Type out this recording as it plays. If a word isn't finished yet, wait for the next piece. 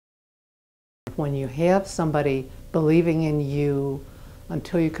when you have somebody believing in you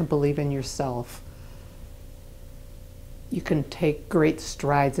until you can believe in yourself, you can take great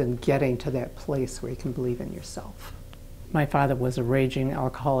strides in getting to that place where you can believe in yourself. My father was a raging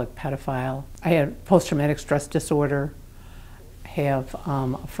alcoholic pedophile. I had post-traumatic stress disorder, have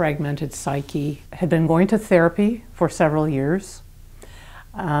a fragmented psyche, had been going to therapy for several years,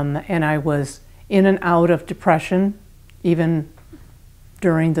 and I was in and out of depression. Even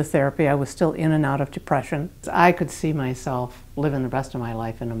during the therapy, I was still in and out of depression. I could see myself living the rest of my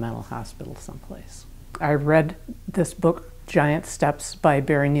life in a mental hospital someplace. I read this book, Giant Steps, by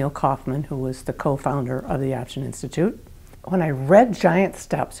Barry Neal Kaufman, who was the co-founder of the Option Institute. When I read Giant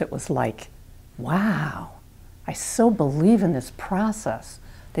Steps, it was like, wow, I so believe in this process.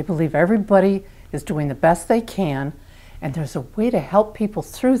 They believe everybody is doing the best they can, and there's a way to help people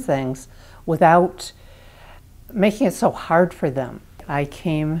through things without making it so hard for them. I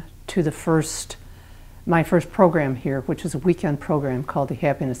came to my first program here, which is a weekend program called the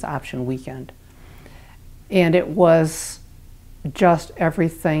Happiness Option Weekend. And it was just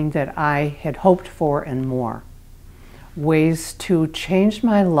everything that I had hoped for and more. Ways to change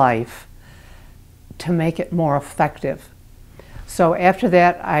my life to make it more effective. So after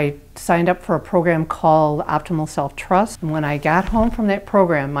that, I signed up for a program called Optimal Self-Trust. And when I got home from that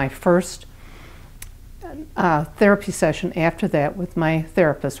program, my first therapy session after that with my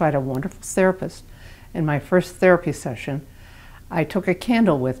therapist, so I had a wonderful therapist, in my first therapy session, I took a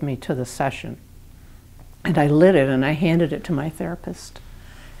candle with me to the session. And I lit it and I handed it to my therapist.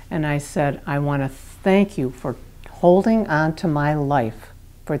 And I said, I want to thank you for holding on to my life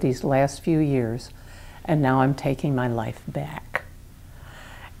for these last few years, and now I'm taking my life back.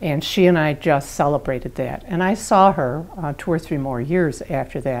 And she and I just celebrated that. And I saw her 2 or 3 more years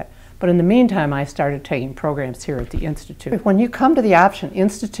after that. But in the meantime, I started taking programs here at the Institute. When you come to the Option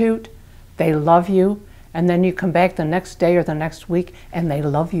Institute, they love you, and then you come back the next day or the next week, and they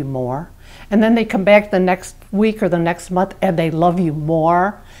love you more. And then they come back the next week or the next month, and they love you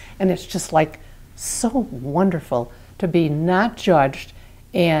more. And it's just like so wonderful to be not judged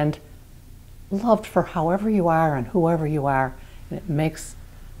and loved for however you are and whoever you are. And it makes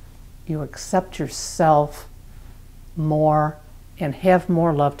you accept yourself more and have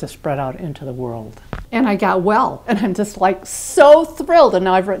more love to spread out into the world. And I got well, and I'm just like so thrilled. And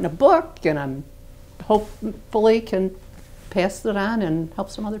now I've written a book, and I'm hopefully can pass it on and help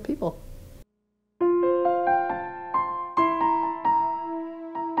some other people.